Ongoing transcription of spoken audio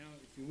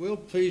will,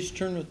 please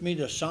turn with me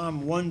to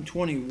Psalm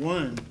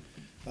 121,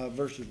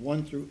 verses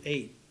 1 through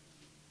 8.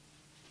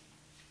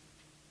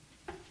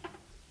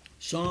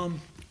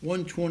 Psalm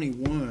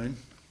 121.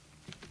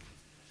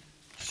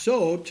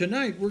 So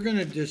tonight we're going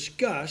to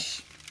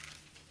discuss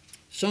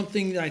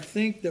something I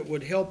think that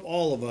would help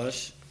all of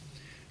us,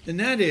 and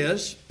that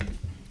is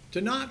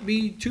to not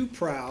be too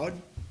proud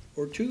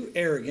or too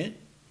arrogant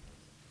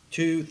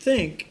to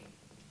think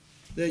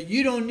that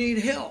you don't need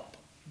help.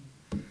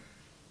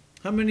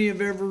 How many have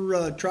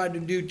ever tried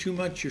to do too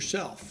much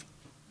yourself?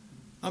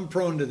 I'm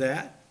prone to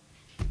that.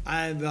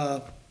 I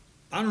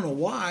don't know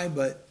why,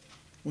 but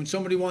when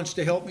somebody wants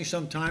to help me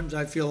sometimes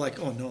I feel like,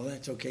 oh no,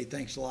 that's okay,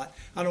 thanks a lot.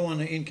 I don't want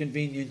to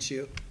inconvenience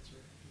you.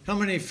 How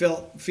many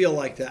feel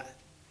like that?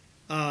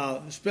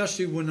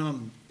 Especially when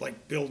I'm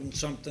like building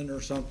something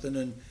or something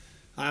and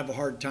I have a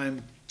hard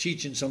time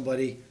teaching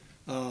somebody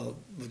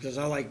because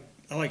I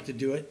like to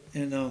do it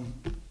and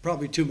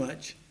probably too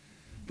much.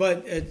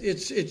 But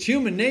it's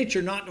human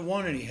nature not to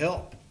want any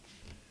help,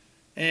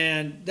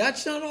 and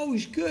that's not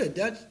always good.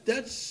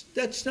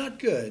 That's not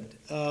good.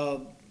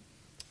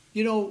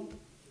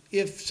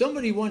 If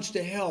somebody wants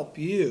to help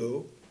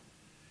you,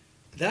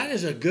 that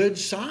is a good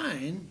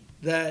sign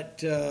that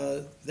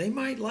they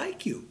might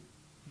like you,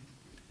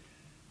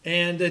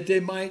 and that they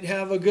might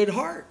have a good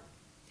heart.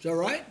 Is that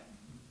right?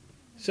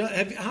 So,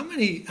 how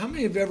many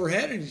have ever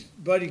had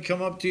anybody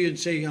come up to you and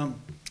say,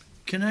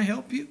 "Can I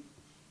help you?"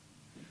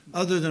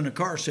 Other than a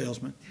car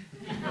salesman.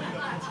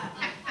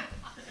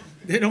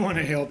 They don't want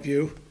to help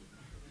you.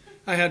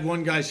 I had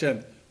one guy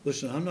said,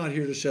 "Listen, I'm not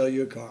here to sell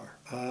you a car.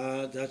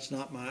 That's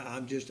not I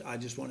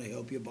just want to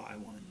help you buy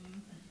one."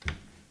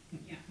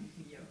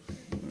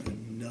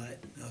 Nut.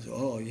 I was,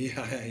 oh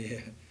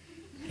yeah,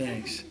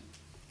 thanks.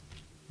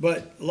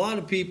 But a lot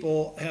of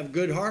people have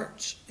good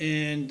hearts,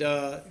 and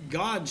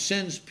God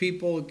sends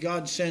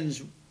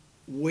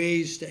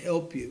ways to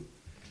help you,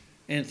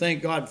 and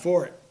thank God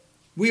for it.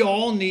 We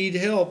all need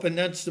help, and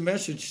that's the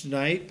message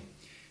tonight.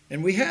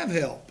 And we have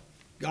help.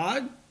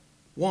 God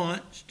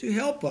wants to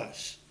help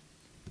us.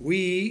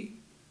 We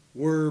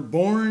were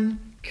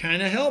born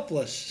kind of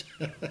helpless.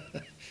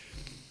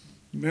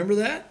 Remember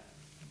that?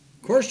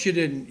 Of course you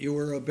didn't. You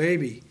were a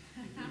baby.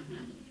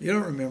 You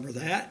don't remember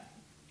that.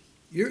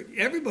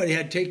 Everybody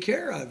had to take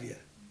care of you.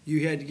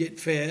 You had to get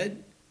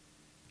fed.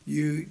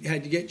 You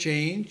had to get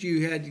changed.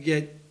 You had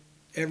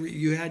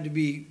to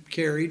be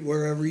carried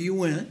wherever you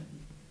went.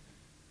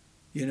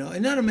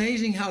 Isn't that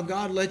amazing how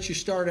God lets you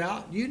start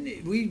out?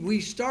 We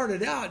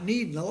started out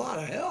needing a lot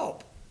of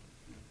help.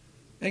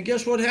 And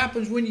guess what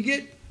happens when you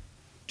get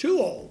too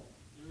old?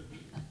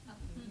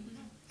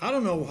 I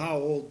don't know how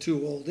old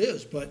too old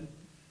is, but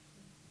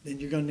then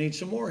you're going to need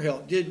some more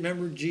help.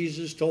 Remember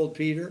Jesus told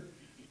Peter,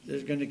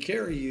 there's going to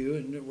carry you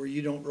and where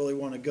you don't really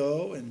want to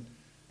go, and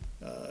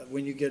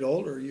when you get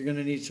older, you're going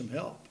to need some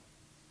help.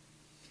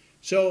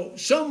 So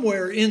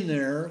somewhere in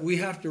there, we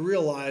have to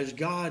realize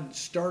God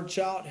starts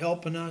out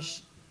helping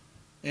us,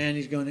 and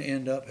He's going to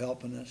end up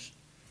helping us.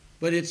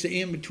 But it's the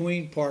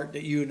in-between part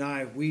that you and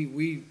I,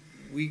 we've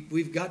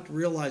got to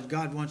realize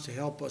God wants to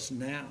help us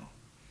now.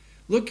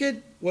 Look at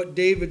what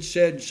David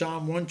said in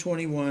Psalm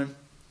 121.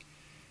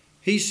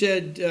 He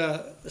said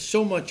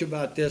so much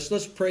about this.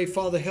 Let's pray.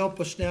 Father, help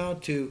us now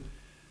to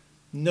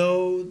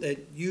know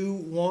that you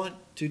want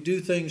to do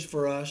things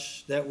for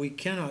us that we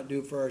cannot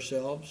do for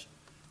ourselves.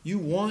 You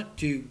want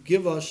to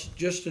give us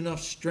just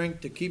enough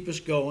strength to keep us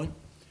going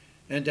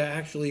and to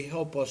actually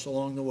help us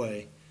along the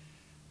way.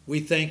 We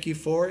thank you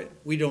for it.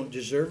 We don't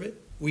deserve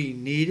it. We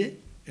need it.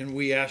 And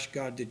we ask,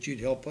 God, that you'd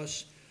help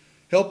us.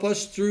 Help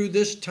us through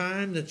this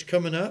time that's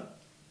coming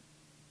up,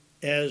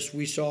 as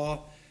we saw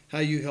how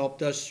you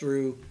helped us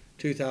through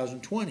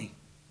 2020.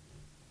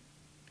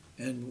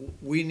 And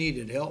we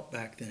needed help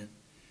back then.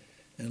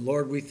 And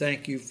Lord, we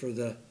thank you for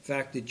the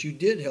fact that you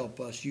did help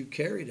us. You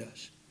carried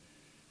us.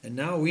 And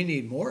now we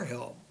need more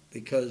help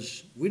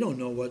because we don't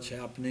know what's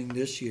happening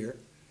this year.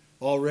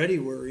 Already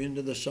we're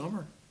into the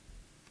summer.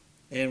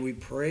 And we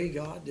pray,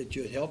 God, that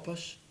you'd help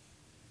us.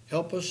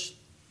 Help us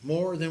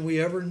more than we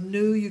ever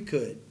knew you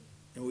could.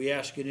 And we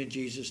ask it in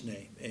Jesus'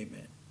 name.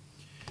 Amen.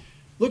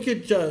 Look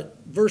at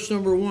verse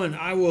number 1.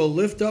 I will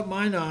lift up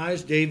mine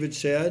eyes, David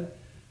said,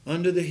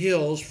 unto the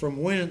hills, from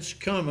whence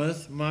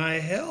cometh my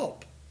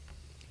help.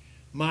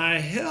 My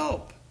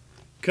help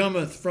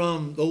cometh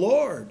from the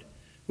Lord,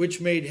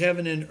 which made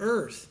heaven and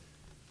earth.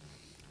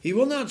 He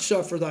will not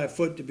suffer thy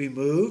foot to be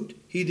moved.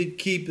 He that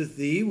keepeth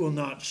thee will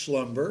not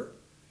slumber.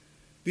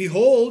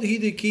 Behold, he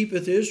that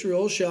keepeth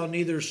Israel shall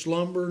neither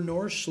slumber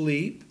nor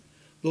sleep.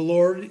 The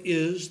Lord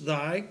is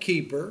thy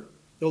keeper.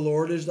 The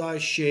Lord is thy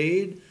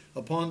shade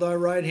upon thy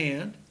right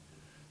hand.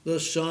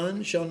 The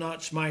sun shall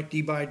not smite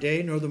thee by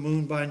day, nor the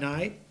moon by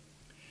night.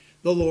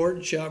 The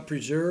Lord shall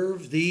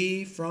preserve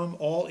thee from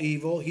all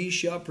evil. He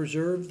shall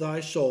preserve thy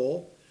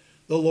soul.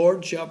 The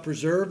Lord shall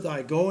preserve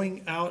thy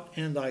going out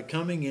and thy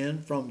coming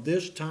in from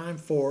this time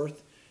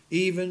forth,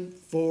 even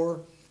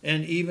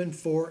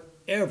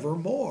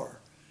forevermore.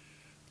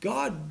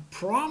 God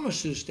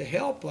promises to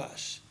help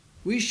us.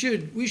 We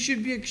should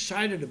be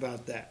excited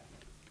about that.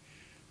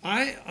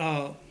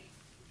 I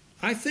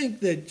think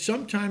that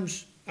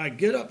sometimes I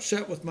get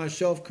upset with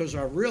myself because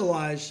I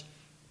realize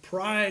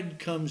pride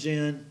comes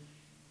in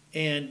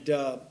and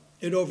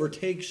it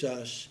overtakes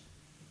us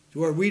to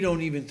where we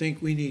don't even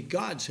think we need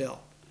God's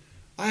help.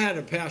 I had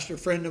a pastor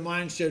friend of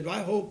mine said,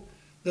 I hope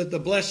that the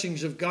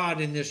blessings of God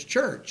in this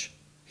church,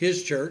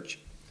 his church,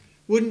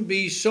 wouldn't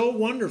be so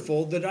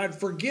wonderful that I'd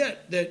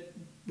forget that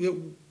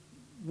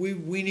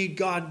we need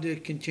God to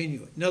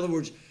continue it. In other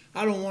words,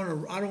 I don't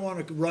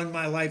want to run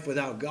my life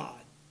without God.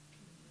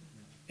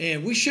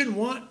 And we shouldn't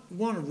want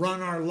to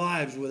run our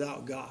lives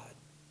without God.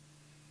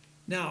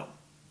 Now,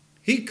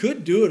 he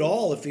could do it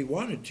all if he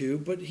wanted to,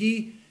 but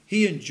he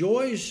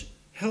enjoys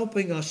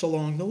helping us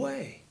along the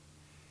way.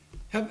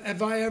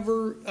 Have I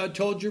ever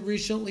told you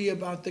recently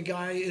about the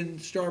guy in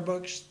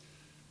Starbucks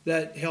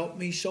that helped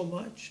me so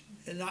much?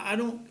 And I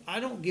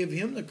don't give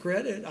him the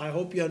credit. I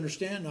hope you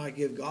understand. I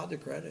give God the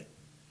credit.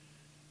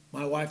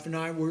 My wife and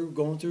I were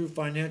going through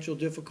financial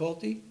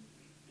difficulty,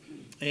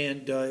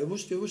 and it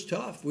was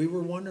tough. We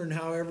were wondering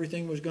how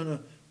everything was going to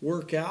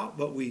work out,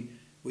 but we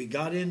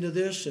got into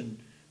this, and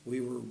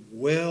we were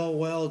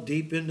well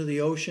deep into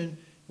the ocean.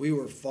 We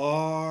were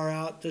far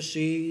out to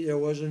sea. There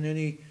wasn't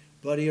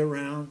anybody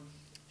around,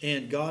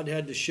 and God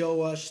had to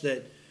show us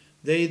that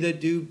they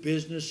that do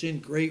business in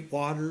great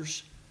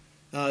waters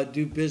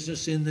do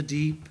business in the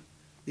deep.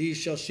 These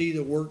shall see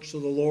the works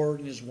of the Lord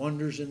and his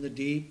wonders in the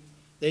deep.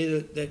 They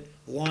that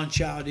launch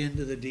out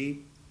into the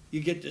deep.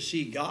 You get to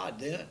see God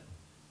then.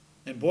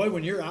 And boy,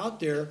 when you're out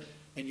there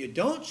and you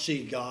don't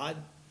see God,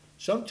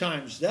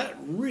 sometimes that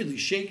really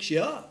shakes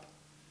you up.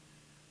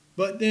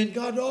 But then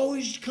God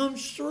always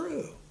comes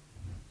through.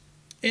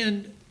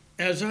 And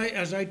as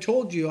I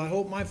told you, I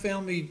hope my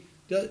family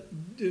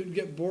didn't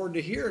get bored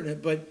to hearing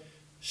it, but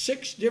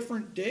 6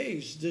 different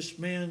days this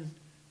man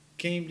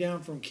came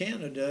down from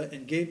Canada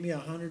and gave me a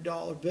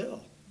 $100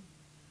 bill.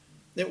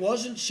 It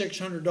wasn't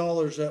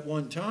 $600 at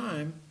one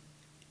time.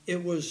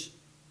 It was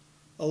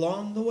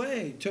along the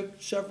way. It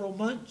took several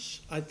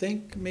months. I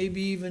think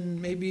maybe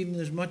even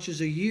as much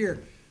as a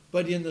year.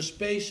 But in the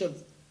space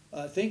of,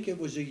 I think it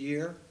was a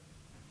year,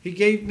 he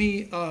gave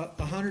me a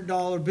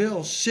 $100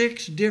 bill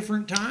 6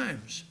 different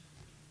times.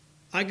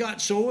 I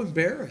got so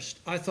embarrassed.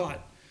 I thought,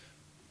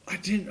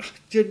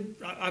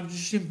 I'm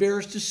just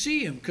embarrassed to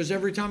see him, because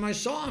every time I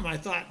saw him, I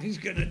thought, he's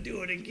going to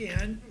do it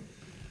again.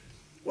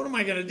 What am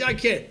I going to do? I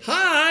can't.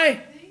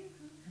 Hi!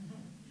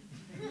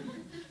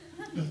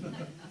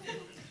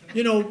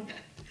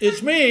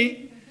 It's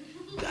me.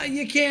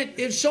 You can't.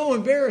 It's so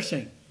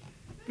embarrassing,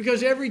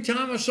 because every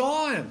time I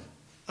saw him,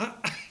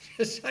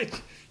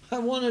 I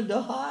wanted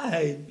to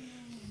hide.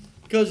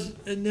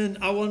 And then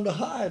I wanted to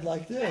hide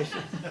like this.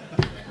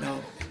 No,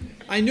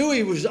 I knew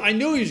he was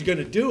going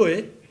to do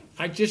it.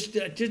 I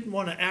didn't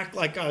want to act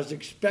like I was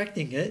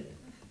expecting it.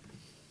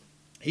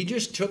 He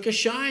just took a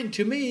shine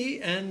to me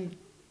and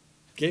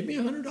gave me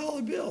a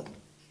 $100 bill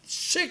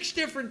 6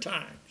 different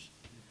times.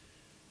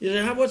 You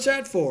say, what's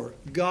that for?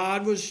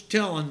 God was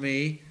telling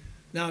me,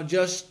 now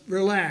just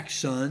relax,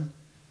 son.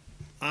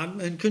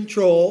 I'm in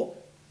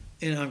control,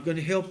 and I'm going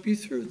to help you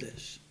through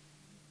this.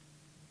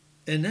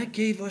 And that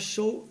gave us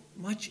so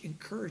much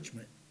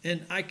encouragement.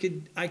 And I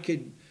could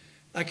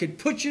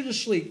put you to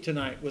sleep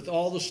tonight with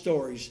all the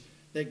stories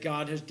that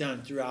God has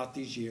done throughout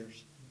these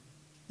years.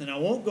 And I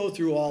won't go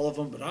through all of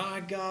them, but I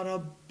got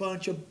a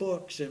bunch of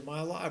books in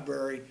my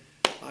library.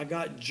 I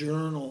got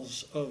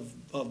journals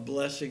of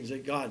blessings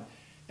that God.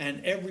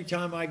 And every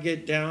time I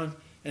get down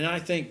and I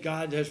think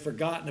God has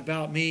forgotten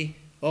about me,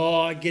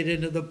 I get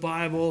into the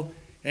Bible,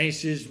 and he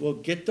says, well,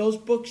 get those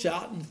books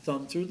out and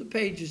thumb through the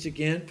pages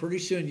again. Pretty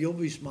soon you'll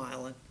be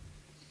smiling.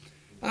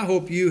 I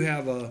hope you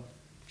have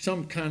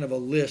some kind of a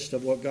list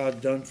of what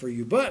God's done for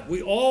you. But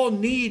we all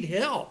need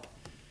help.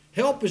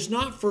 Help is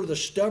not for the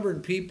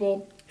stubborn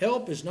people.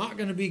 Help is not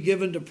going to be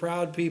given to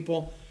proud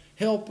people.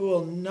 Help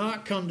will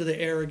not come to the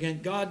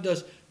arrogant.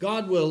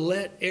 God will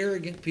let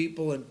arrogant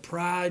people and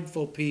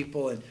prideful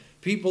people and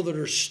people that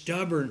are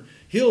stubborn,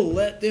 he'll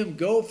let them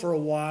go for a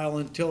while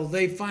until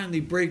they finally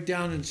break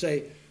down and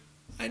say,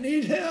 I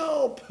need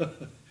help.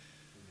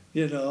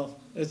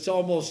 It's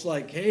almost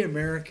like, hey,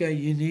 America,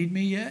 you need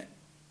me yet?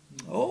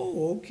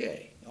 Oh,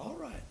 okay. All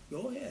right.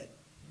 Go ahead.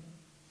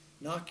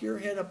 Knock your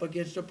head up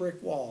against a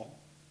brick wall.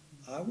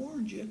 I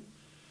warned you.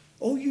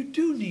 Oh, you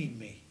do need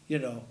me.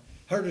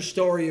 Heard a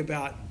story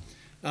about,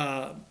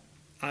 I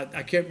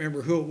can't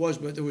remember who it was,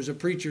 but there was a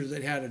preacher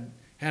that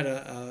had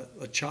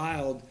a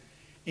child,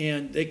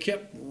 and they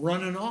kept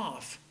running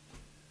off,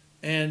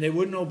 and they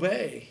wouldn't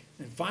obey.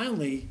 And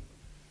finally,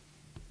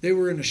 they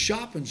were in a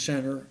shopping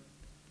center,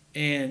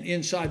 and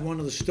inside one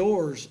of the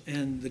stores,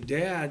 and the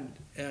dad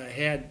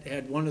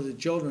had one of the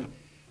children,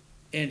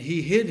 and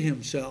he hid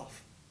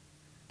himself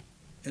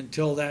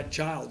until that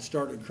child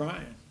started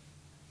crying,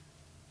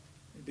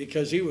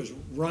 because he was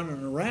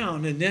running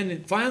around. And then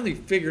it finally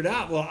figured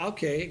out, well,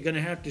 okay, going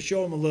to have to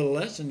show him a little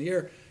lesson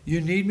here.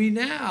 You need me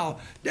now.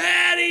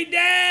 Daddy,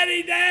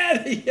 daddy,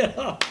 daddy.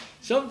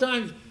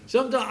 Sometimes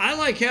I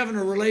like having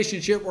a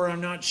relationship where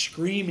I'm not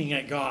screaming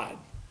at God.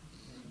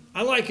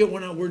 I like it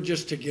when we're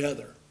just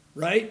together,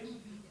 right?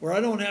 Where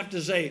I don't have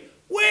to say,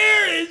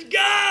 where is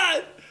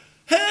God?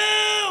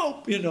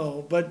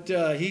 Help! But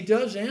he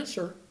does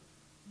answer.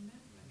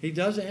 He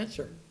does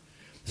answer.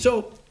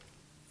 So,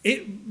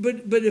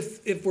 but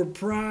if we're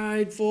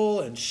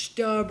prideful and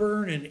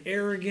stubborn and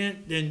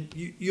arrogant, then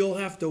you'll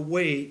have to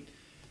wait.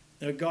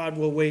 God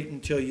will wait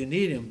until you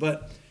need him.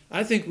 But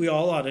I think we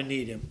all ought to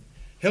need him.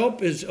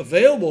 Help is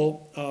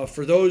available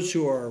for those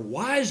who are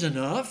wise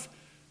enough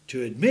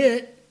to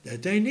admit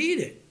that they need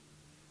it.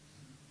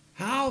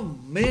 How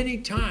many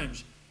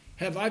times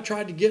have I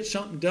tried to get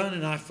something done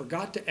and I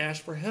forgot to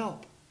ask for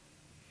help?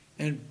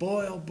 And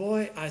boy, oh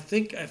boy, I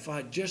think if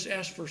I just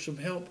asked for some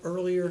help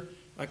earlier,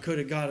 I could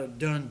have got it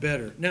done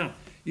better. Now,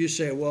 you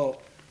say,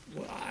 well,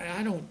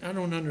 I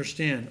don't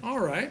understand. All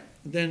right,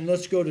 then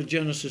let's go to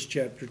Genesis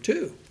chapter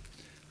 2.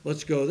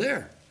 Let's go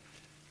there.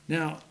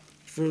 Now,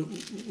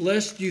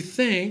 lest you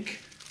think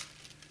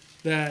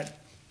that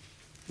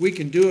we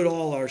can do it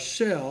all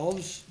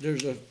ourselves,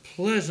 there's a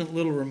pleasant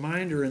little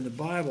reminder in the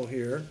Bible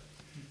here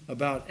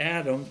about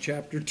Adam,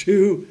 chapter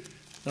 2,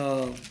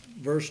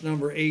 verse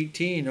number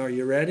 18. Are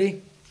you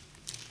ready?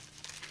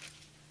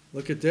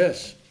 Look at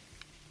this.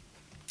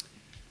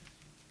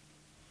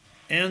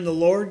 And the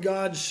Lord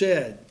God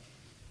said,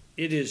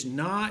 it is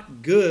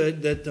not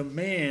good that the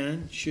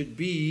man should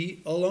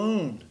be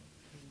alone.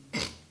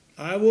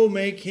 I will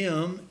make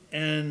him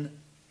an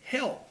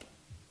help,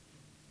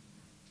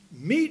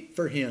 meet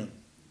for him.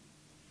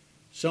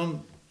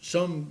 Some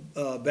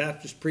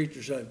Baptist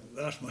preachers say,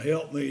 that's my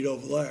helpmeet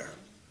over there.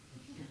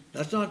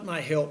 That's not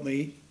my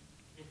helpmeet.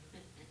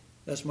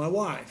 That's my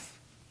wife.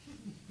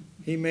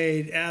 He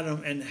made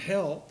Adam an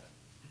help,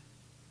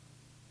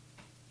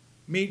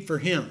 meet for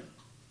him.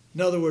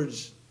 In other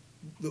words,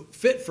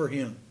 fit for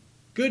him,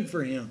 good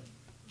for him,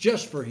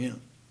 just for him.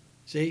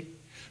 See?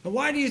 And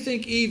why do you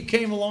think Eve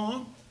came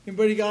along?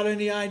 Anybody got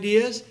any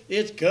ideas?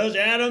 It's because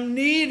Adam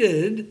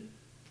needed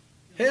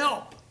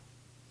help.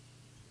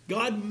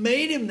 God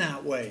made him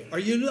that way. Are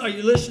you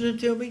listening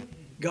to me?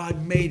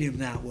 God made him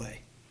that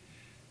way.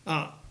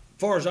 As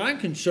far as I'm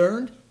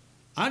concerned,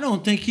 I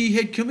don't think he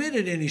had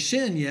committed any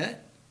sin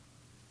yet.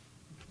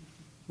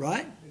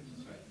 Right?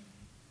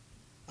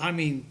 I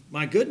mean,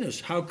 my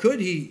goodness, how could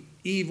he?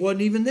 Eve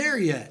wasn't even there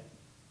yet.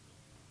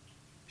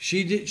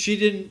 She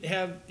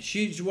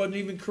wasn't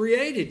even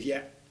created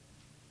yet.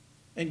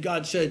 And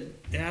God said,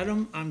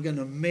 Adam, I'm going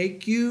to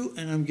make you,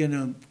 and I'm going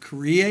to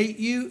create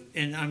you,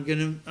 and I'm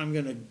going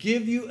to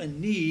give you a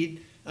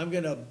need. I'm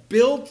going to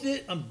build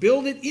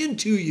it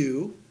into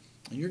you,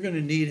 and you're going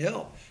to need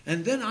help.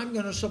 And then I'm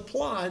going to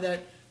supply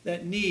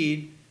that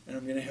need, and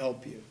I'm going to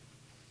help you.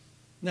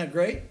 Isn't that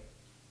great?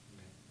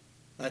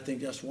 I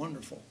think that's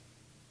wonderful.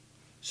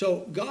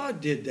 So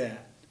God did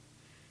that.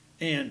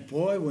 And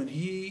boy, when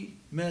he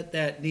met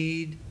that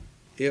need,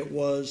 it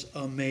was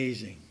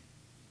amazing.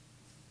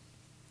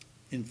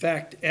 In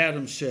fact,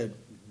 Adam said,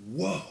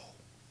 whoa,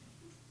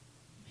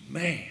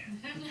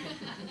 man.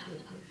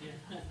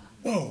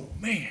 Whoa,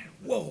 man.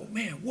 Whoa,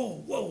 man.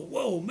 Whoa, whoa,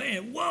 whoa,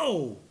 man.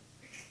 Whoa.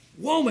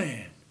 Whoa,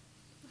 man.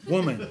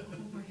 Woman.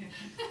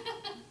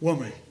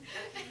 Woman.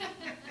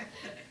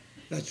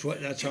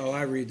 That's how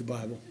I read the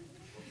Bible.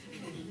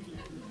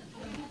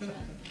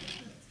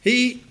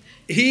 He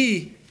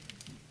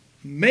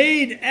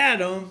made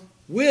Adam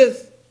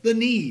with the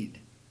need.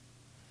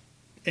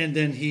 And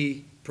then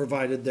he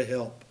provided the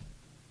help.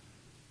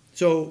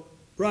 So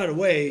right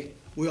away,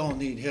 we all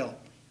need help.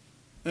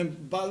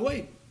 And by the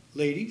way,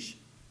 ladies,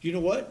 you know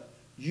what?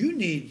 You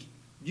need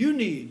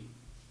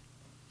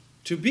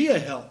to be a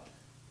help.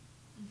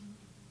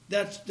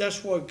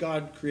 That's what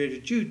God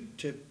created you,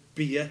 to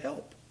be a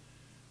help.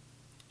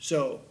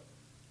 So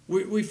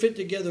we fit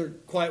together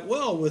quite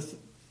well with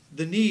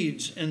the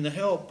needs and the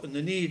help and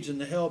the needs and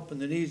the help and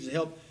the needs and the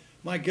help.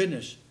 My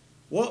goodness,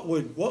 what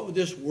would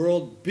this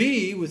world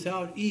be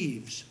without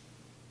Eve's?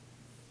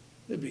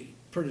 It'd be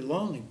a pretty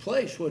lonely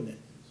place, wouldn't it?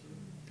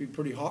 It'd be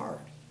pretty hard.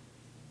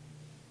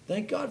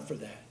 Thank God for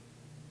that.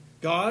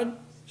 God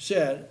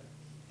said,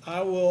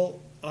 I will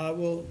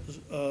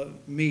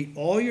meet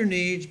all your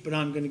needs, but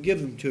I'm going to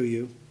give them to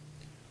you.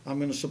 I'm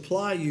going to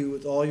supply you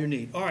with all your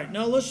need. All right,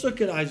 now let's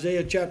look at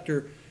Isaiah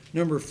chapter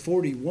number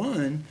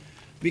 41,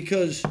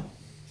 because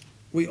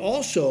we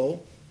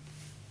also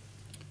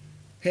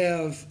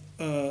have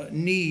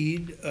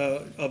need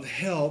of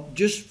help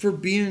just for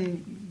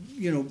being,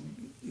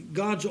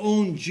 God's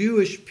own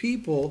Jewish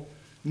people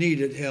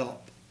needed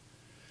help.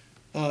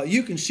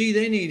 You can see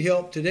they need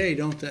help today,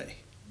 don't they?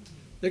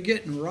 They're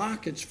getting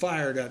rockets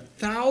fired up,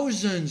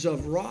 thousands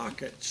of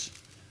rockets.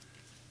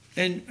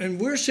 And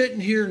we're sitting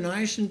here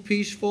nice and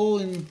peaceful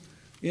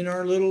in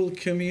our little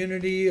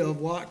community of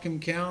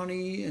Whatcom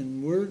County,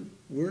 and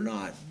we're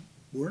not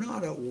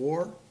at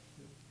war.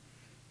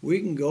 We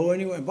can go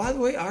anywhere. And by the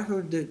way, I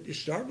heard that at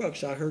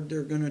Starbucks,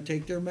 they're going to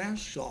take their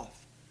masks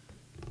off.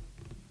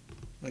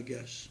 I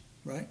guess,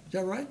 right? Is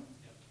that right? Yep.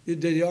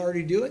 Did they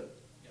already do it?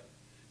 Yep.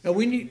 Now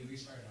we need. We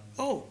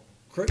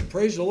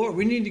praise the Lord.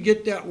 We need to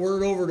get that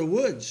word over to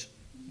Woods.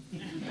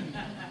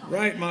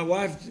 Right, my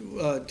wife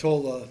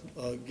told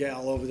a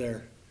gal over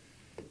there,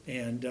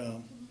 and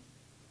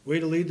way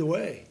to lead the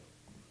way.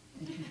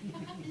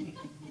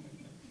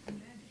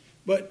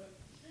 But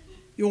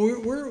you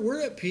know,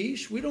 we're at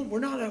peace. We're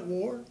not at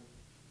war,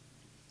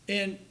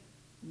 and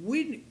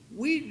we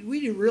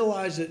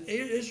realize that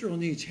Israel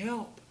needs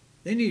help.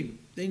 They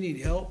need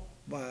help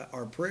by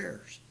our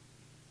prayers.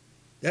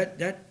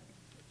 That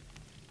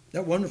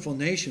wonderful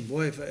nation,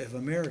 boy. If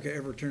America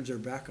ever turns their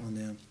back on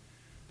them,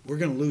 we're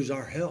going to lose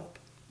our help.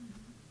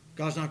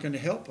 God's not going to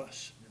help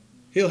us.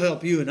 He'll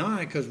help you and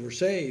I because we're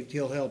saved.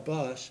 He'll help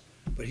us,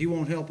 but He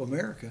won't help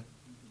America.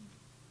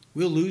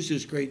 We'll lose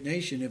this great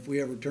nation if we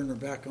ever turn our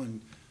back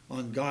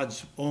on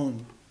God's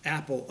own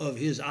apple of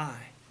His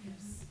eye.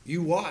 Yes.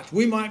 You watch.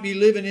 We might be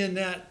living in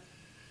that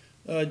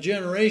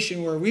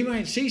generation where we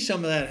might see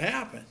some of that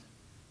happen.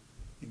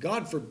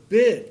 God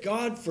forbid.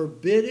 God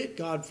forbid it.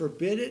 God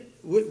forbid it.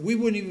 We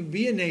wouldn't even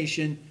be a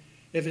nation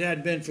if it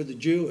hadn't been for the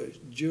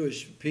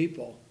Jewish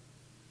people.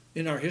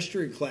 In our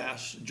history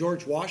class,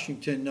 George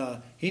Washington,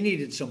 he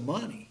needed some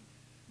money.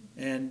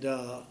 And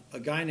a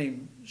guy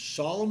named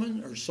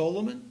Solomon,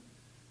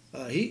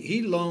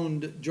 he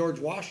loaned George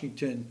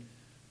Washington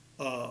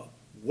well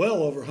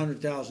over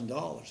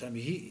 $100,000. I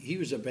mean, he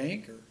was a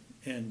banker.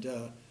 And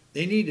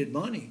they needed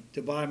money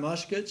to buy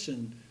muskets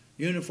and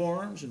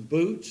uniforms and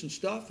boots and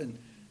stuff. And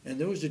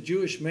there was a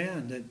Jewish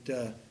man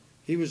that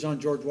he was on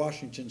George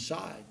Washington's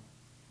side.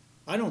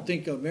 I don't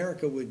think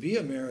America would be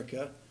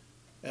America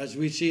as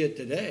we see it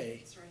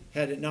today, right,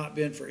 had it not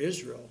been for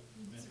Israel.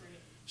 Right.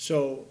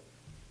 So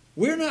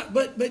we're not,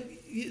 but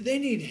they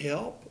need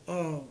help,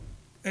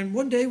 and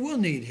one day we'll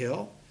need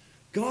help.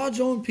 God's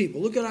own people.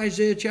 Look at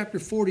Isaiah chapter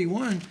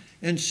 41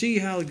 and see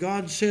how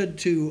God said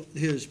to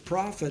His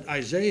prophet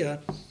Isaiah.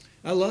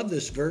 I love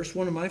this verse,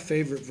 one of my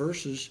favorite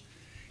verses.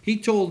 He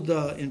told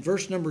in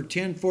verse number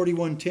 10,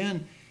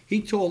 41:10, He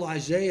told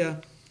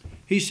Isaiah,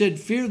 He said,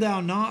 "Fear thou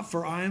not,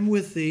 for I am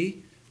with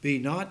thee. Be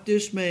not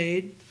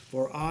dismayed,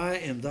 for I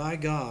am thy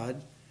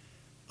God.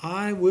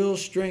 I will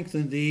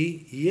strengthen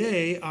thee.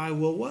 Yea, I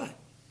will" what?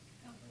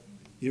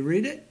 You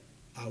read it?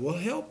 I will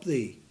help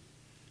thee.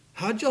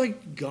 How'd you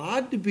like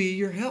God to be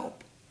your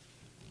help?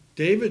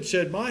 David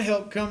said, "My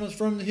help cometh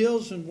from the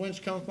hills, and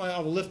whence cometh I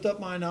will lift up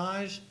mine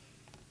eyes.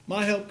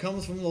 My help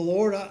cometh from the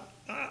Lord."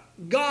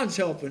 God's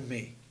helping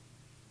me.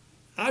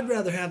 I'd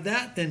rather have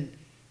that than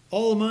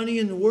all the money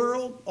in the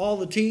world, all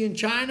the tea in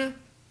China.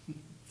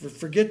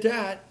 Forget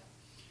that.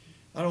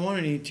 I don't want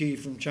any tea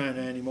from China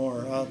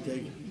anymore. I'll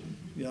take,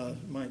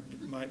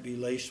 might be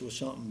laced with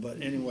something, but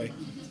anyway,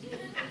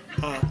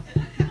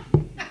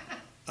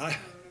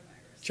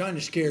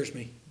 China scares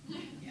me.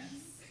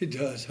 It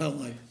does.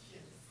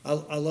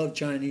 I love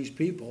Chinese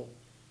people.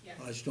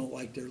 I just don't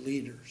like their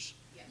leaders.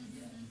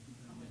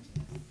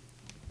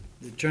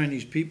 The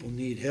Chinese people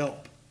need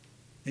help.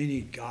 They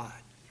need God.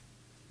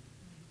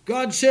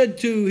 God said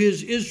to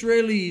His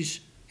Israelis,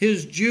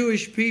 His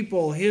Jewish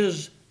people,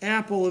 His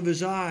apple of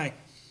His eye,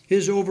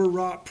 His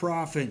overwrought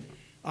prophet,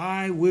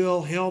 "I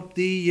will help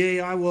thee, yea,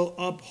 I will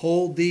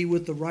uphold thee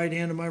with the right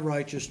hand of my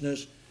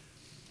righteousness."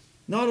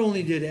 Not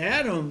only did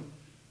Adam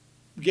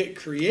get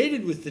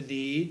created with the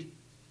need,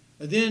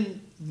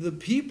 then the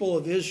people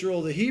of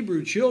Israel, the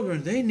Hebrew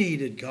children, they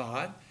needed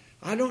God.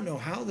 I don't know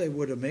how they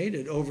would have made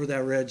it over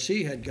that Red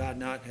Sea had God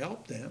not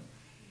helped them.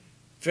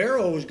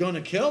 Pharaoh was going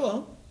to kill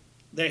them.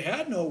 They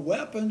had no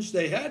weapons.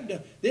 They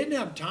didn't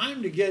have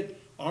time to get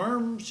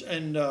arms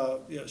and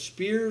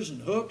spears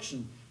and hooks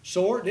and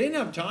sword. They didn't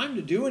have time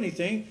to do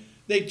anything.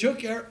 They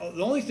took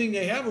the only thing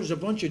they had was a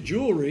bunch of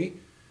jewelry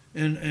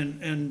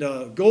and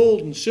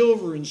gold and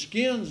silver and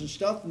skins and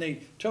stuff, and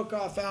they took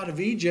off out of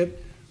Egypt.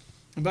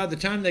 And by the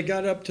time they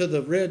got up to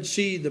the Red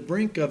Sea, the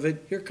brink of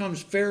it, here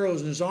comes Pharaoh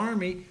and his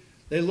army.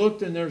 They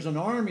looked, and there's an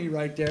army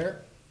right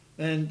there,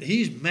 and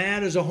he's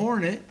mad as a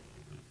hornet.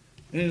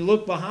 And they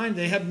looked behind,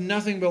 they have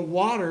nothing but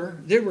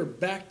water. They were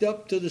backed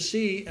up to the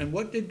sea, and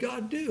what did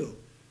God do?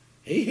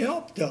 He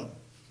helped them.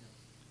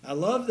 I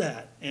love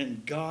that.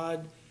 And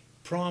God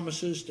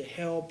promises to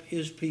help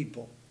His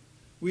people.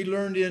 We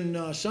learned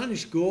in Sunday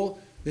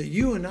school that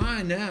you and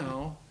I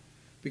now,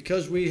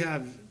 because we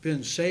have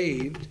been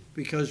saved,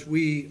 because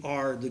we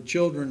are the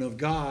children of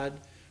God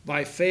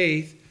by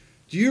faith,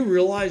 do you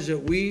realize that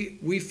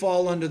we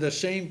fall under the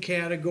same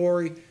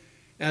category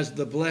as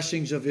the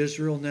blessings of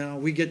Israel now?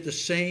 We get the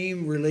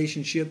same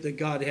relationship that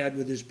God had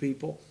with His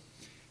people.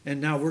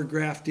 And now we're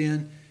grafted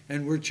in,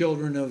 and we're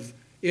children of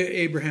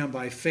Abraham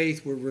by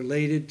faith. We're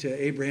related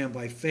to Abraham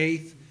by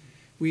faith.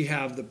 We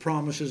have the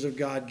promises of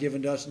God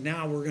given to us.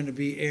 Now we're going to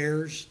be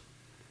heirs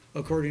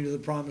according to the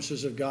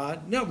promises of God.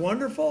 Isn't that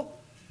wonderful?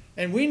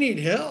 And we need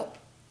help.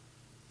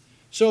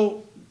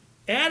 So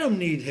Adam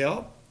needed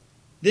help.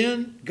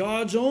 Then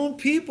God's own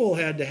people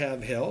had to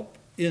have help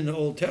in the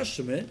Old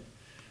Testament.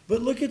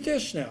 But look at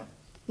this now.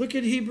 Look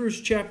at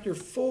Hebrews chapter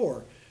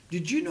 4.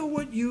 Did you know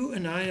what you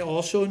and I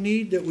also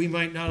need that we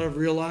might not have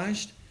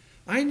realized?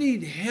 I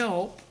need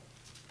help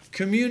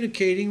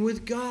communicating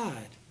with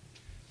God.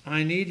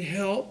 I need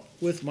help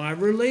with my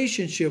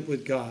relationship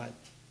with God.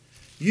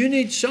 You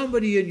need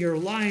somebody in your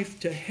life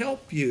to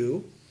help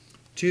you,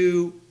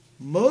 to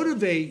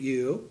motivate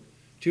you,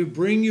 to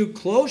bring you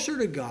closer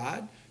to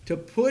God, to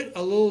put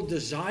a little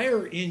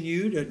desire in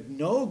you to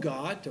know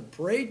God, to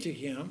pray to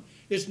Him.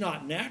 It's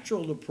not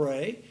natural to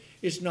pray.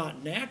 It's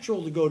not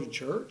natural to go to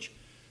church.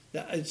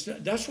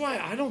 That's why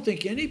I don't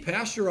think any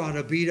pastor ought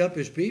to beat up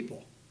his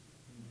people.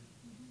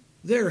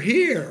 They're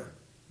here.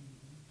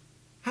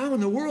 How in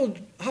the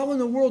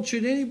world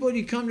should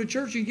anybody come to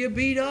church and get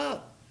beat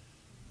up?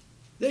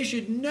 They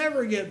should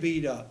never get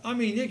beat up. I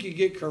mean, they could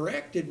get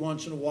corrected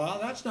once in a while.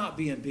 That's not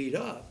being beat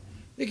up.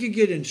 They could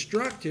get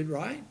instructed,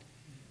 right?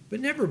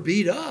 But never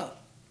beat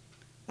up.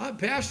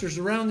 Pastors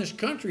around this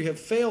country have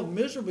failed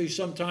miserably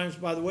sometimes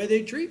by the way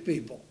they treat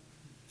people.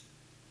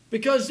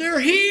 Because they're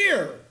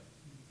here.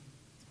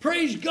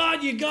 Praise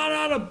God, you got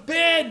out of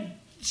bed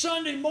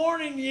Sunday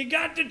morning, you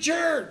got to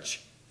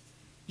church.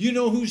 You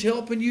know who's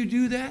helping you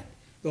do that?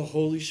 The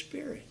Holy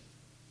Spirit.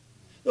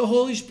 The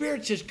Holy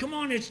Spirit says, come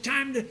on, it's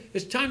time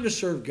to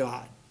serve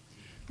God.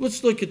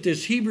 Let's look at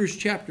this. Hebrews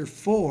chapter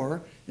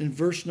 4 and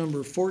verse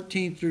number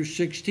 14 through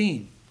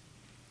 16.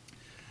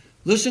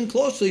 Listen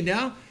closely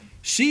now.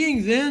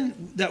 Seeing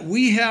then that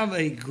we have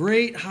a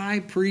great high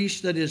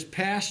priest that is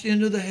passed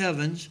into the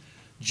heavens,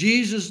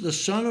 Jesus the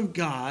Son of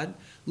God,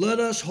 let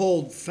us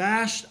hold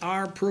fast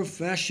our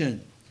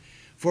profession.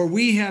 For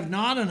we have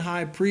not an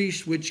high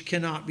priest which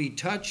cannot be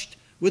touched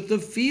with the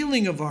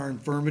feeling of our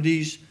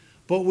infirmities,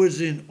 but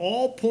was in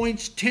all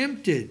points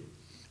tempted,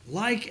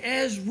 like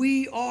as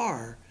we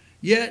are,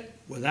 yet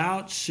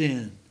without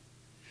sin.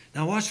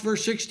 Now watch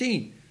verse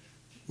 16.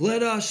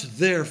 Let us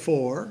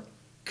therefore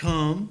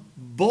come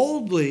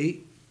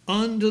boldly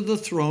unto the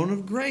throne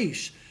of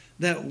grace,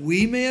 that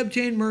we may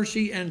obtain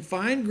mercy and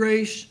find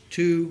grace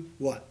to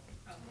what?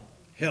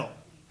 Help.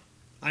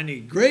 I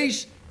need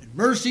grace and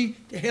mercy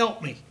to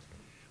help me.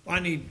 I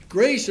need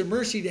grace and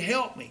mercy to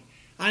help me.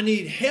 I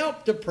need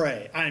help to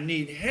pray. I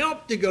need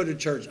help to go to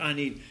church. I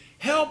need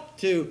help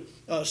to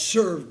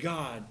serve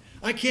God.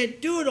 I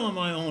can't do it on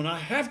my own. I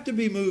have to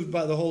be moved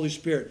by the Holy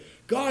Spirit.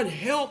 God,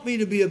 help me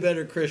to be a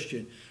better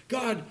Christian.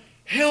 God,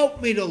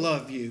 help me to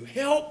love you.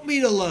 Help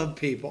me to love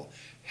people.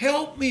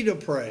 Help me to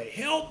pray.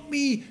 Help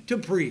me to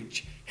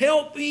preach.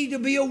 Help me to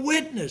be a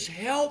witness.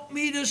 Help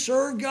me to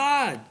serve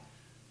God.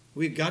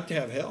 We've got to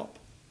have help.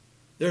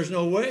 There's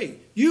no way.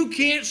 You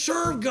can't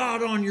serve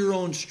God on your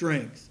own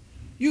strength.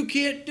 You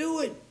can't do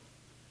it.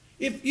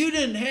 If you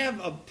didn't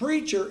have a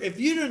preacher, if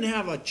you didn't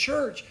have a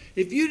church,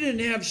 if you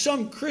didn't have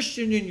some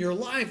Christian in your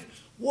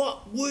life,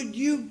 what would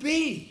you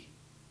be?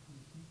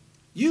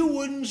 You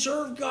wouldn't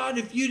serve God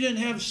if you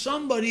didn't have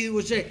somebody who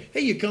would say,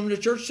 hey, you coming to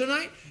church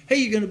tonight? Hey,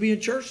 you going to be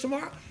in church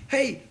tomorrow?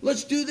 Hey,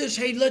 let's do this.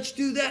 Hey, let's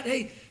do that.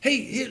 Hey,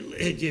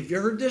 have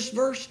you heard this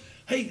verse?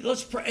 Hey,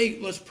 let's pray. Hey,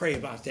 let's pray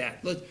about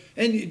that.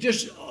 And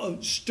just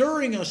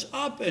stirring us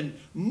up and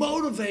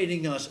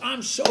motivating us.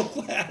 I'm so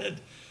glad.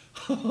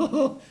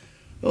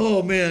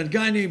 Oh man, a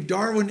guy named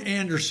Darwin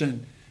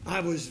Anderson. I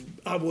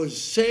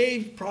was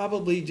saved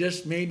probably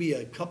just maybe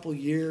a couple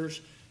years,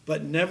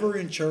 but never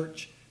in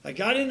church. I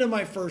got into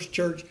my first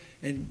church,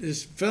 and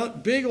this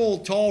big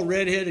old tall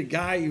redheaded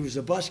guy, he was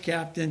a bus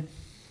captain.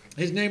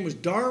 His name was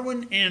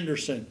Darwin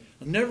Anderson.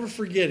 I'll never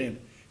forget him.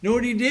 You know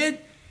what he did?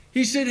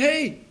 He said,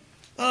 hey,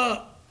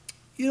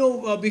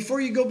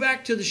 before you go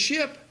back to the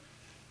ship,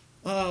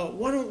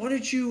 why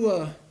don't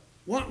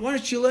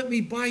you let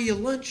me buy you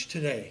lunch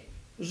today?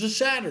 It was a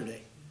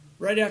Saturday,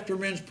 right after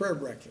men's prayer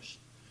breakfast.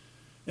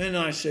 And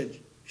I said,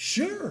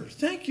 sure,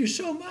 thank you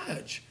so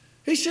much.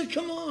 He said,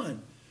 come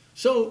on.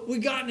 So we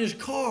got in his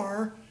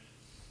car,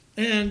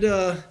 and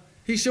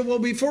he said, well,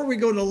 before we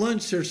go to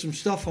lunch, there's some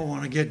stuff I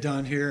want to get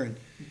done here. And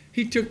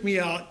he took me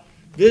out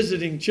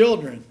visiting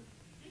children.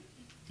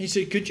 He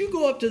said, could you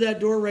go up to that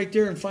door right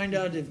there and find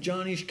out if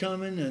Johnny's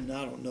coming? And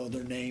I don't know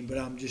their name, but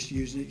I'm just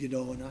using it,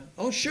 And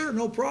oh, sure,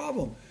 no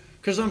problem.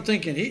 Because I'm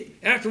thinking,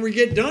 after we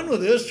get done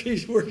with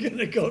this, we're going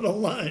to go to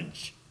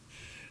lunch.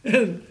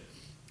 And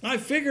I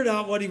figured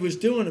out what he was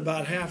doing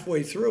about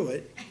halfway through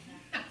it.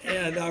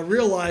 And I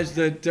realized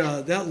that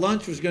that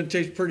lunch was going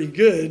to taste pretty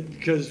good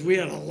because we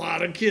had a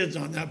lot of kids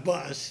on that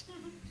bus.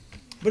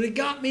 But it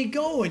got me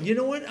going. You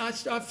know what? I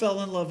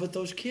fell in love with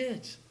those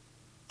kids.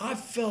 I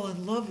fell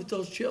in love with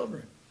those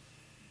children.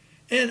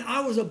 And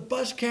I was a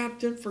bus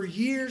captain for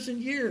years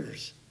and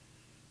years.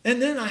 And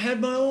then I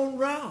had my own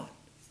route.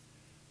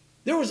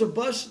 There was a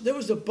bus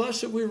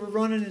that we were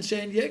running in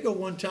San Diego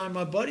one time,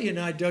 my buddy and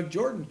I, Doug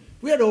Jordan.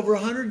 We had over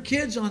 100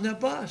 kids on that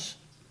bus.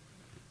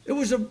 It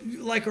was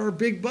like our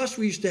big bus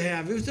we used to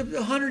have. It was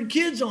 100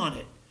 kids on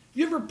it.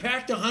 You ever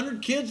packed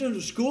 100 kids in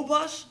a school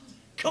bus?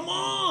 Come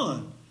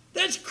on.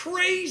 That's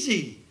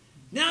crazy.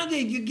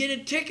 Nowadays you get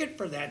a ticket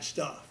for that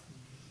stuff.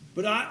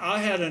 But I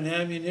had an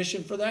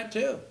ammunition for that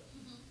too.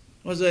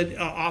 I was an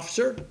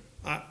officer.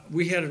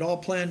 We had it all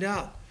planned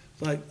out.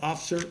 Like,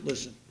 officer,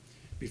 listen,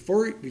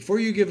 before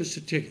you give us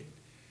a ticket,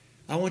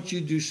 I want you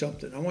to do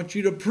something. I want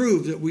you to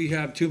prove that we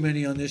have too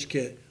many on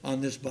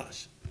this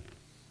bus.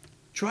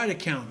 Try to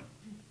count them.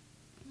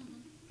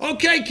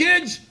 Okay,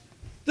 kids,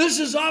 this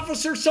is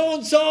Officer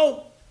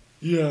so-and-so.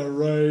 Yeah,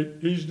 right.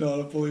 He's not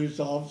a police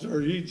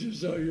officer. He's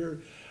just so you're.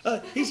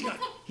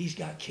 He's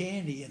got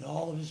candy in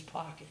all of his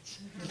pockets.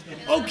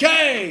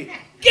 Okay,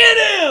 get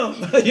him.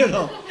 But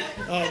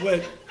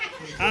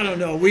I don't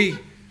know. We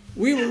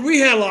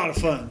had a lot of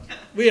fun.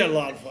 We had a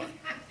lot of fun.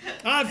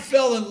 I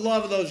fell in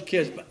love with those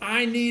kids, but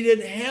I needed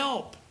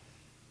help.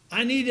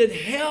 I needed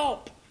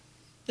help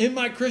in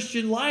my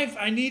Christian life.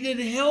 I needed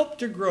help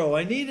to grow.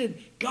 I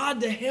needed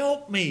God to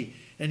help me.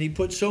 And he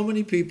put so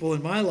many people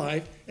in my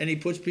life, and he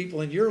puts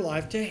people in your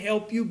life to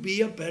help you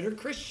be a better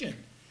Christian.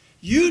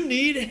 You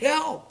need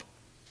help.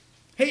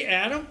 Hey,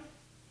 Adam,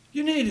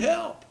 you need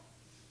help.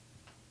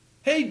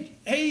 Hey,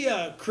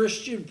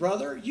 Christian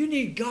brother, you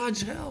need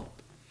God's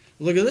help.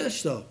 Look at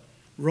this, though.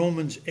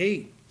 Romans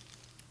 8.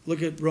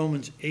 Look at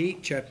Romans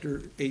 8,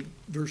 chapter 8,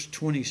 verse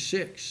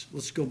 26.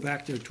 Let's go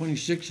back to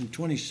 26 and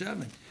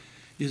 27.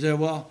 You say,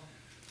 well,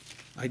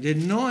 I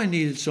didn't know I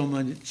needed so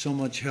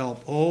much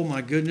help. Oh,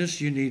 my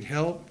goodness, you need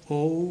help?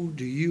 Oh,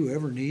 do you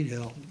ever need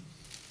help?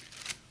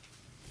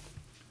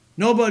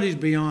 Nobody's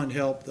beyond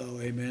help, though,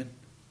 amen?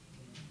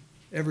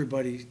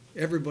 Everybody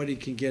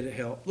can get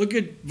help. Look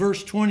at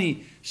verse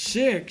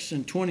 26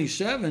 and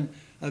 27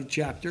 of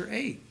chapter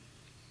 8.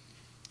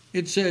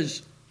 It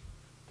says,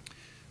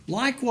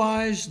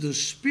 likewise the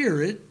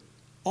Spirit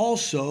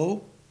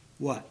also,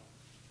 what?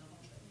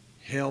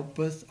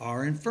 Helpeth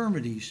our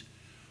infirmities.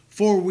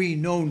 For we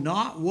know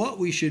not what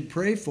we should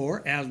pray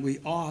for as we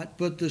ought,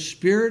 but the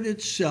Spirit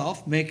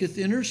itself maketh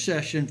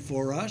intercession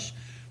for us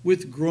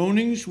with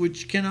groanings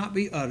which cannot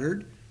be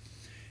uttered.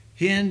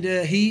 And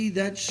he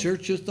that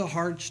searcheth the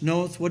hearts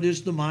knoweth what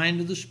is the mind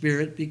of the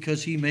Spirit,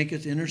 because he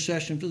maketh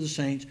intercession for the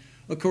saints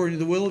according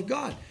to the will of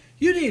God.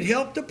 You need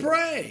help to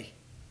pray.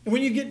 And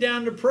when you get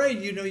down to pray,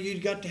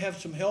 you've got to have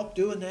some help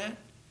doing that.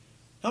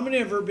 How many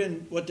have ever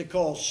been what they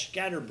call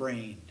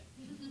scatterbrained?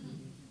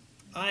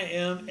 I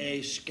am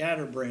a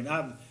scatterbrain.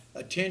 I'm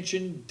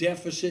attention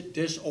deficit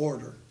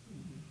disorder.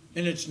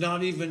 And it's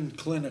not even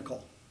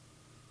clinical.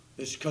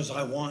 It's because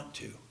I want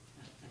to.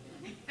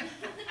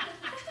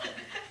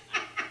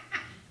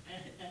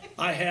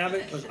 I have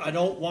it because I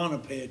don't want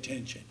to pay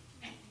attention.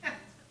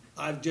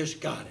 I've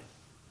just got it.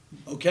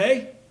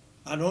 Okay?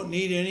 I don't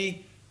need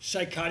any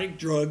psychotic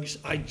drugs.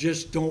 I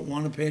just don't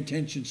want to pay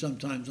attention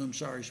sometimes. I'm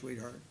sorry,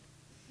 sweetheart.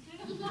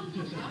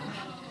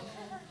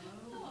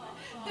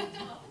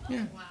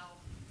 Yeah.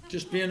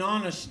 Just being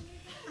honest.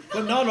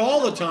 But not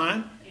all the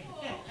time.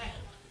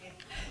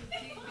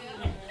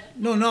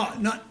 No, not.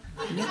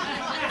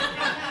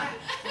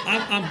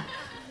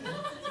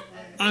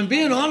 I'm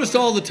being honest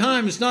all the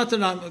time. It's not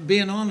that I'm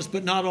being honest,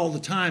 but not all the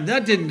time.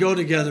 That didn't go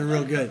together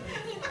real good.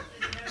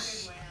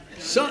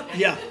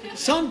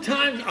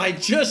 Sometimes I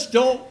just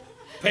don't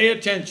pay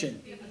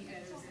attention.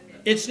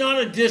 It's not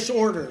a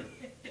disorder.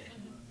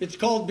 It's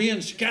called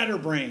being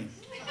scatterbrained.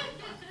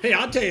 Hey,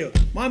 I'll tell you,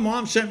 my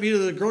mom sent me to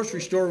the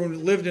grocery store when we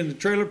lived in the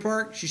trailer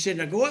park. She said,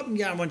 now go up and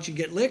get, I want you to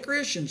get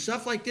licorice and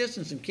stuff like this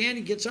and some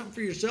candy, get something for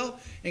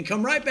yourself, and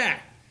come right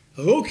back.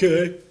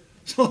 Okay.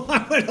 So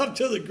I went up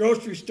to the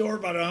grocery store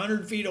about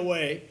 100 feet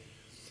away.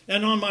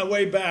 And on my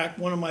way back,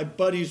 one of my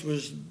buddies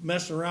was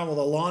messing around with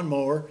a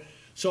lawnmower.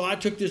 So I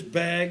took this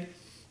bag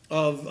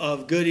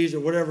of goodies or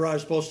whatever I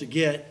was supposed to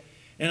get.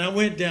 And I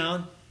went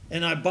down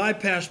and I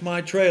bypassed my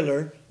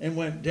trailer and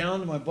went down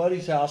to my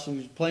buddy's house and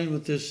was playing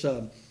with this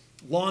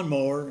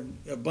lawnmower. And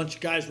a bunch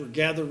of guys were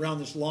gathered around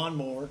this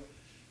lawnmower.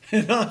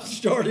 And I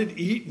started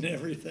eating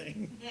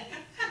everything.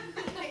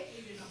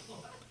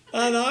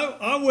 And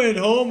I went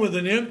home with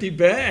an empty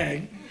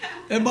bag.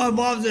 And my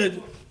mom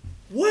said,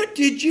 what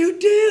did you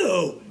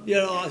do?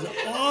 I said,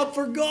 oh, I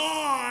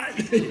forgot.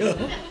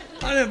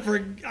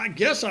 I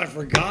guess I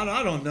forgot.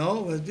 I don't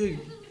know.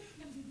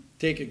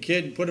 Take a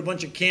kid and put a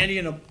bunch of candy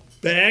in a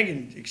bag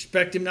and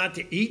expect him not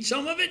to eat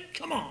some of it?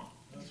 Come on.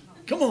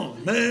 Come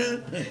on,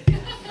 man.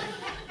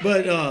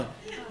 But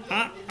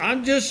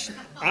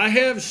I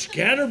have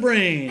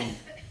scatterbrain.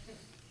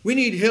 We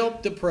need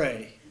help to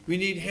pray. We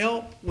need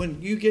help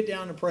when you get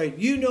down to pray.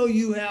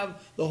 You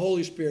have the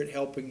Holy Spirit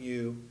helping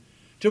you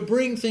to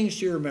bring things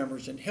to your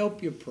remembrance and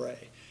help you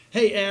pray.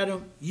 Hey,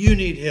 Adam, you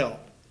need help.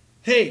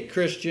 Hey,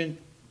 Christian,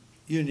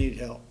 you need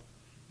help.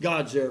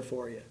 God's there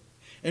for you.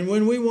 And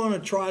when we want to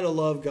try to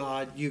love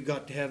God, you've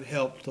got to have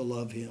help to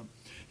love Him.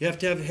 You have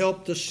to have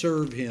help to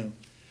serve Him.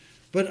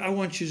 But I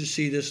want you to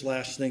see this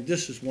last thing.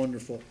 This is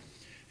wonderful.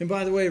 And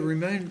by the way, it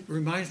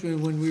reminds me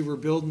when we were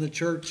building the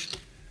church.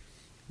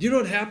 Do you know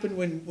what happened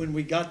when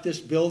we got this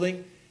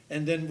building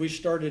and then we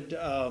started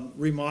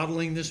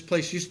remodeling this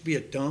place? It used to be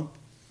a dump.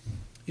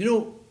 You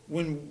know,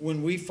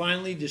 when we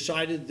finally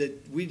decided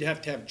that we'd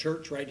have to have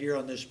church right here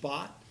on this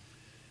spot,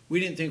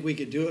 we didn't think we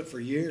could do it for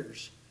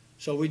years.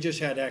 So we just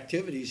had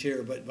activities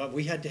here, but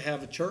we had to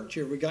have a church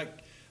here. We got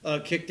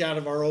kicked out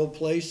of our old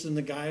place, and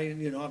the guy,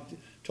 I've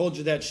told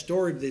you that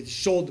story. They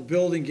sold the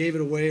building, gave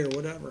it away or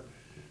whatever.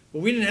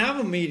 But we didn't have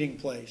a meeting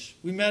place.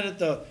 We met at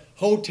the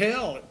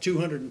hotel at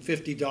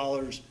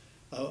 $250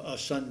 a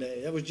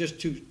Sunday. That was just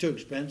too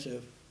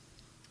expensive.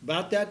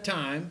 About that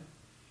time,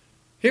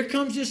 here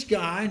comes this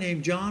guy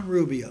named John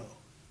Rubio.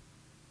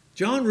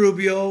 John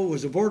Rubio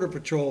was a Border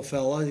Patrol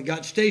fella that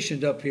got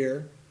stationed up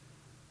here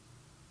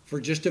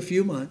for just a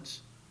few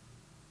months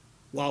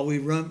while we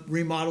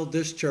remodeled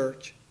this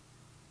church.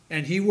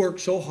 And he worked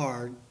so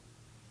hard.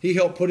 He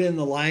helped put in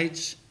the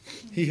lights.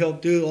 He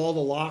helped do all the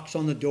locks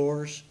on the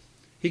doors.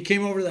 He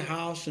came over to the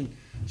house and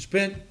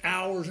spent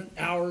hours and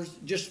hours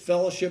just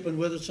fellowshipping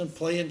with us and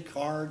playing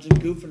cards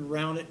and goofing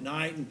around at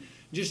night and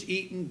just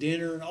eating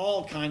dinner and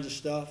all kinds of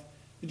stuff.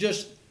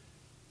 Just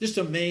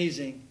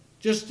amazing.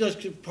 Just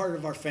part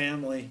of our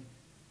family.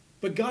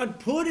 But God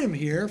put him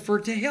here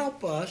to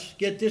help us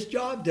get this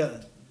job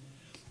done.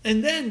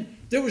 And then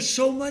there was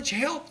so much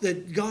help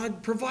that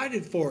God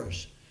provided for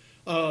us.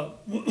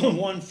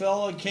 One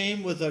fella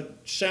came with a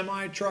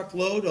semi-truck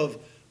load of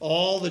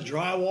all the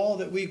drywall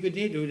that we could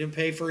need. We didn't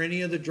pay for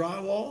any of the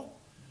drywall.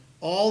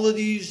 All of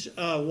these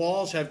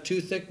walls have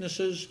 2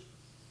 thicknesses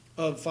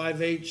of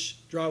 5/8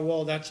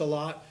 drywall. That's a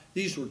lot.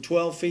 These were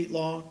 12 feet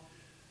long.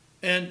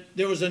 And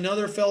there was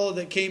another fellow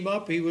that came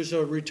up. He was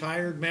a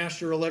retired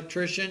master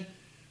electrician,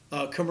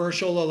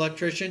 commercial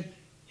electrician.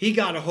 He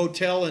got a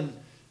hotel in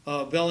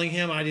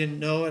Bellingham. I didn't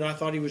know it. I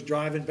thought he was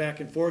driving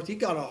back and forth. He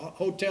got a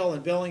hotel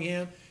in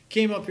Bellingham.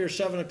 Came up here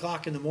 7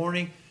 o'clock in the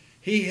morning.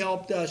 He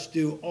helped us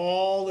do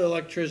all the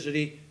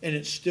electricity, and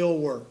it still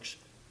works.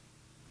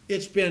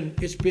 It's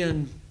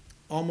been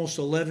almost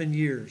 11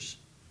 years,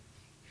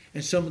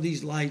 and some of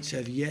these lights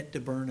have yet to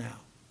burn out.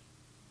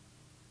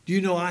 Do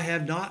you know I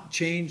have not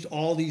changed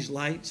all these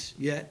lights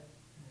yet?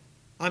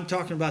 I'm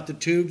talking about the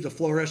tubes, the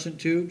fluorescent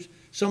tubes.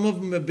 Some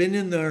of them have been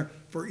in there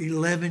for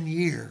 11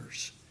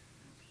 years.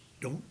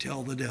 Don't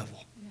tell the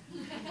devil.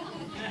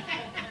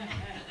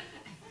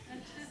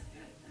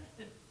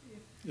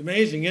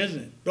 Amazing,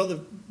 isn't it?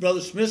 Brother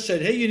Smith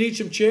said, hey, you need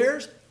some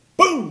chairs?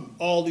 Boom!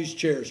 All these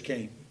chairs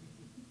came.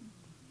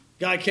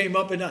 Guy came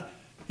up and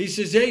he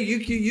says, hey,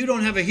 you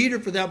don't have a heater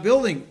for that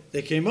building.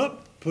 They came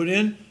up, put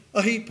in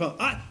a heat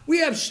pump.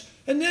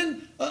 And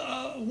then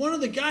one of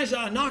the guys,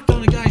 I knocked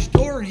on a guy's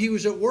door and he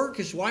was at work.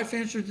 His wife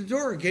answered the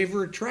door, gave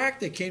her a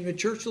tract. They came to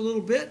church a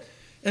little bit.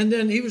 And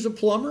then he was a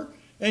plumber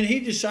and he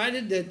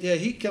decided that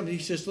he'd come. He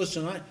says,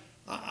 listen,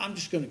 I'm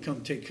just going to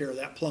come take care of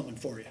that plumbing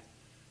for you.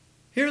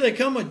 Here they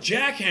come with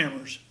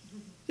jackhammers.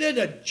 They had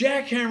to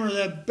jackhammer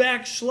that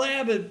back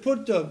slab and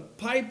put the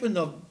pipe in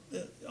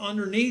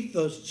underneath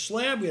the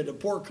slab. We had to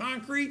pour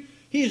concrete.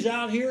 He's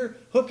out here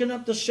hooking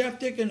up the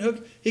septic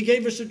and he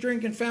gave us a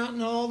drinking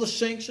fountain, all the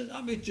sinks.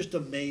 I mean, it's just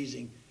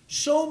amazing.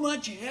 So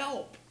much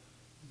help.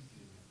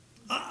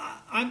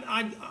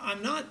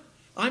 I'm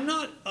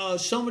not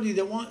somebody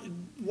that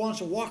wants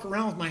to walk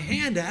around with my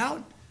hand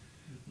out.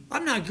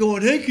 I'm not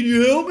going, hey, can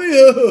you help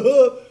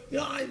me?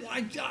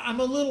 I'm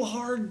a little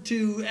hard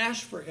to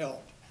ask for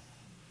help.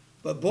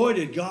 But boy,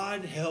 did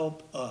God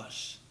help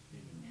us.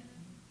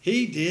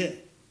 He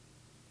did.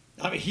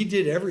 I mean, he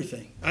did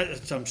everything.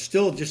 I'm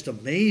still just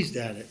amazed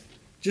at it.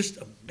 Just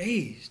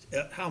amazed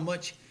at how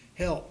much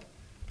help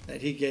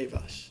that he gave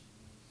us.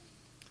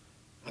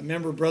 I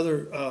remember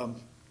Brother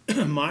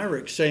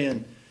Myrick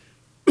saying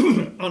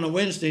on a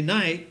Wednesday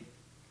night,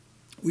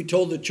 we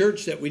told the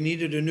church that we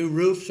needed a new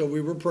roof, so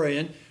we were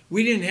praying.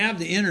 We didn't have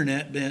the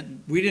internet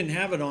then. We didn't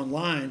have it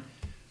online.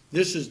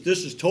 This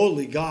is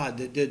totally God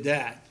that did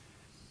that.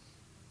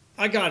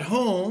 I got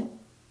home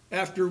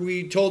after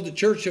we told the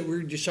church that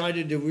we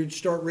decided that we'd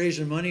start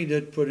raising money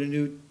to put a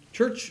new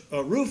church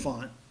roof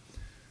on.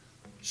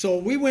 So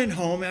we went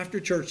home after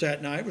church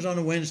that night. It was on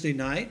a Wednesday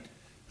night.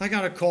 I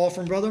got a call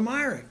from Brother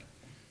Myrick.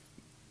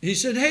 He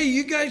said, hey,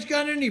 you guys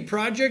got any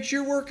projects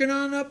you're working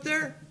on up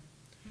there?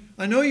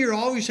 I know you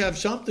always have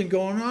something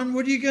going on.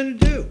 What are you going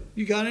to do?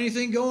 You got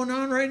anything going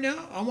on right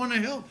now? I want to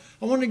help.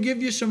 I want to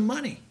give you some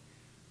money.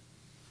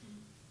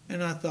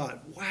 And I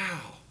thought, wow,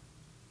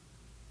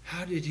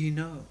 how did he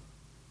know?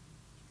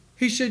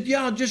 He said,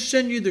 yeah, I'll just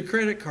send you the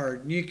credit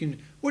card. And you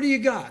can, what do you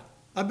got?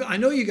 I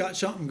know you got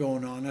something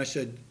going on. I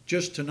said,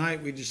 just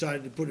tonight we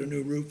decided to put a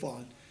new roof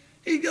on.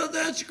 He goes,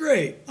 that's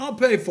great. I'll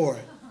pay for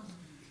it.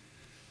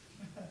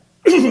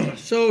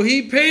 So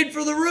he paid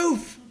for the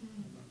roof.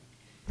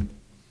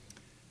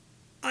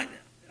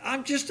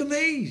 I'm just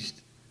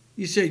amazed.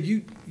 You said,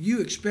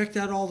 you expect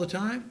that all the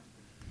time?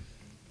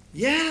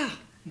 Yeah.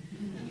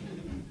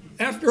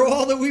 After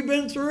all that we've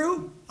been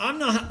through, I'm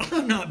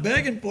not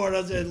begging for it.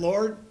 I said,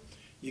 Lord,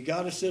 you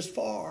got us this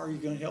far.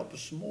 You're going to help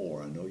us some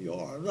more. I know you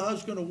are.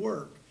 How's it going to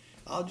work?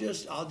 I'll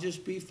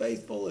just be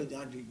faithful, and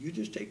you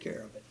just take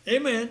care of it.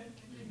 Amen.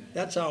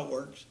 That's how it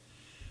works.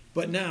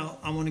 But now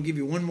I want to give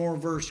you one more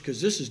verse because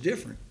this is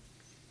different.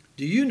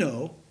 Do you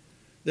know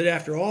that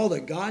after all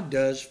that God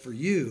does for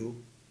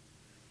you,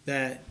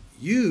 that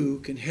you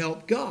can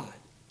help God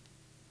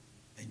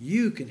and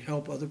you can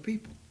help other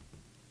people?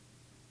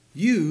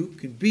 You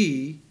can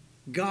be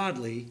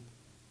godly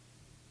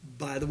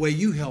by the way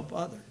you help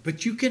others,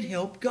 but you can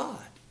help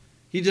God.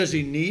 Does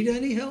he need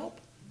any help?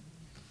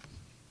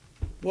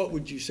 What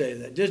would you say to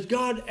that? Does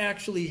God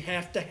actually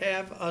have to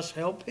have us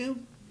help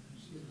him?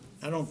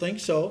 I don't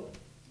think so.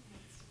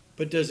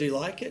 But does he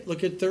like it?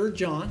 Look at 3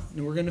 John,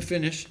 and we're going to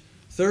finish.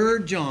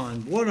 3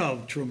 John, what a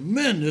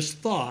tremendous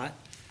thought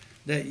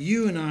that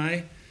you and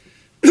I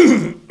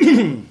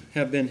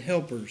have been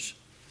helpers,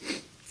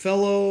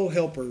 fellow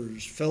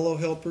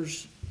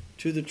helpers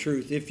to the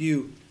truth. If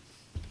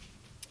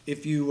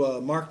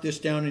you mark this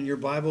down in your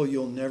Bible,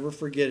 you'll never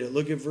forget it.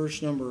 Look at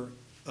verse number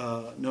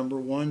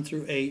 1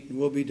 through 8, and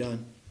we'll be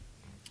done.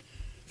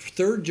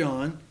 3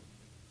 John,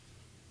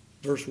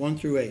 verse 1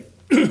 through 8.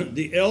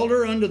 The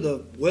elder unto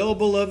the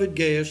well-beloved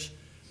Gaius,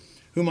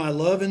 whom I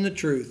love in the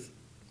truth.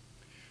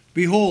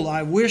 Behold,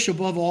 I wish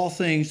above all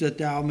things that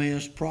thou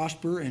mayest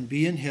prosper and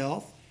be in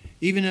health,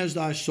 even as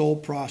thy soul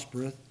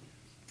prospereth.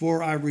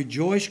 For I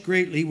rejoiced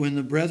greatly when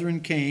the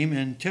brethren came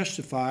and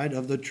testified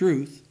of the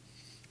truth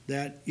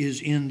that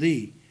is in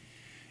thee,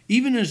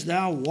 even as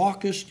thou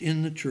walkest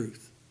in the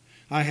truth.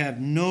 I have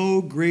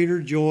no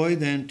greater joy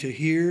than to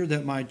hear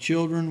that my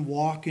children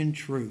walk in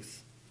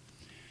truth.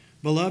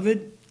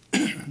 Beloved,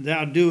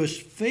 thou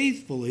doest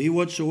faithfully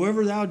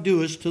whatsoever thou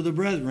doest to the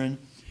brethren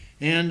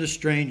and the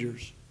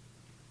strangers,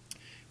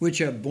 which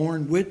have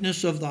borne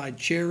witness of thy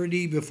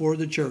charity before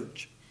the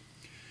church,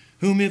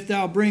 whom if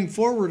thou bring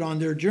forward on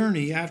their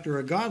journey after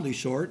a godly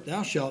sort,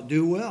 thou shalt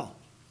do well.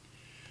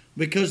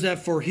 Because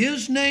that for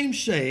his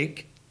name's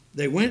sake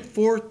they went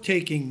forth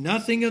taking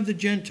nothing of the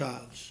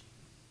Gentiles.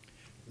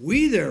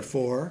 We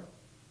therefore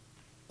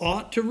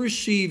ought to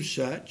receive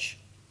such,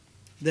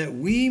 that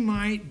we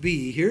might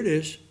be, here it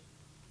is,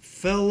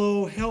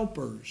 fellow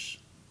helpers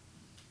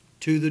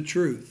to the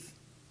truth.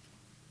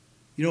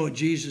 You know what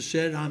Jesus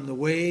said? I'm the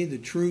way, the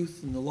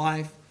truth, and the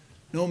life.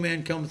 No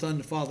man cometh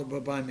unto the Father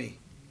but by me.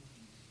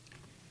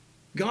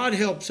 God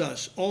helps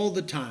us all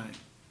the time.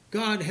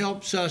 God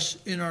helps us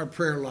in our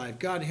prayer life.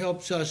 God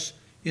helps us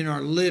in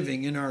our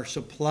living, in our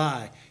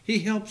supply. He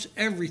helps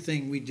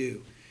everything we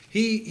do.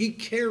 He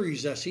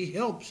carries us. He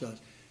helps us.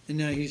 And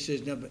now he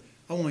says, no, but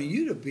I want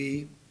you to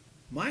be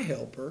my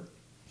helper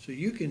so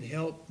you can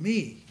help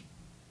me.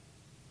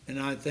 And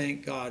I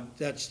thank God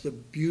that's the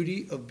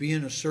beauty of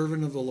being a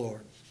servant of the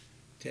Lord,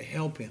 to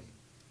help him.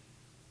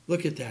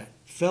 Look at that.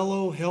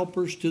 Fellow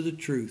helpers to the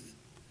truth.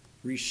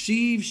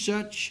 Receive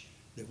such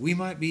that we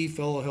might be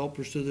fellow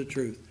helpers to the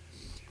truth.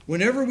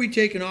 Whenever we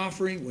take an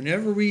offering,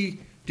 whenever we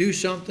do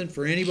something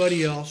for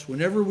anybody else,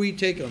 whenever we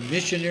take a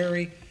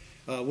missionary,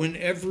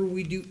 whenever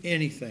we do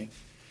anything,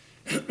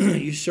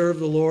 you serve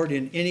the Lord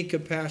in any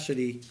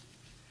capacity,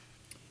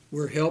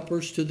 we're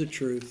helpers to the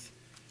truth,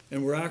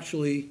 and we're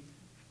actually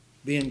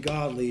being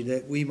godly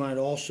that we might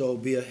also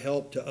be a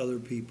help to other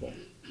people.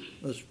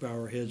 Let's bow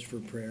our heads for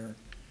prayer.